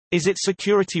Is it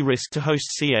security risk to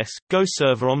host CS::GO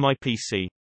server on my PC?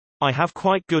 I have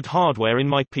quite good hardware in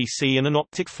my PC and an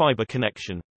optic fiber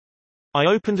connection. I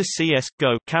opened a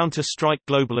CS::GO Counter-Strike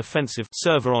Global Offensive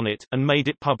server on it, and made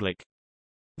it public.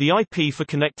 The IP for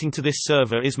connecting to this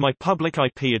server is my public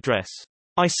IP address.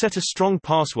 I set a strong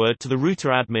password to the router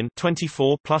admin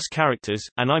 24+ characters,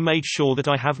 and I made sure that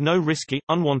I have no risky,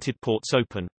 unwanted ports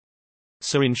open.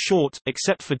 So in short,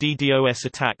 except for DDoS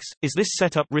attacks, is this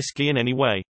setup risky in any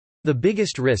way? The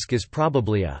biggest risk is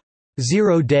probably a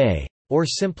zero-day, or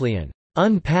simply an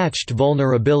unpatched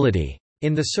vulnerability,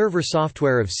 in the server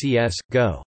software of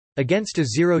CS::GO. Against a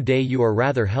zero-day you are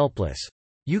rather helpless.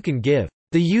 You can give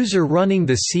the user running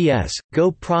the CS::GO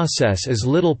process as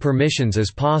little permissions as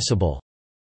possible.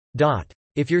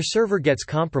 If your server gets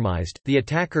compromised, the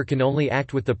attacker can only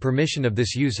act with the permission of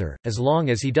this user, as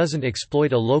long as he doesn't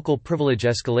exploit a local privilege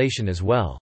escalation as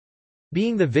well.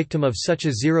 Being the victim of such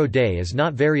a zero-day is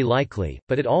not very likely,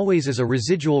 but it always is a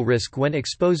residual risk when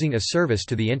exposing a service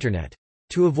to the Internet.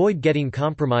 To avoid getting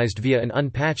compromised via an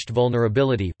unpatched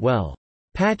vulnerability, well,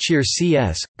 patch your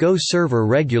CS::GO server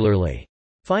regularly.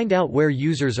 Find out where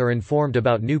users are informed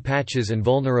about new patches and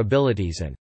vulnerabilities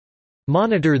and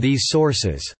monitor these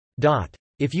sources.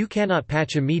 If you cannot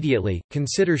patch immediately,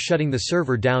 consider shutting the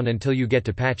server down until you get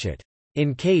to patch it.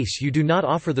 In case you do not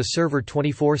offer the server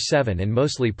 24/7 and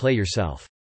mostly play yourself.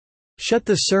 Shut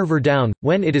the server down,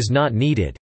 when it is not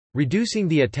needed. Reducing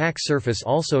the attack surface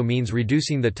also means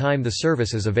reducing the time the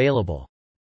service is available.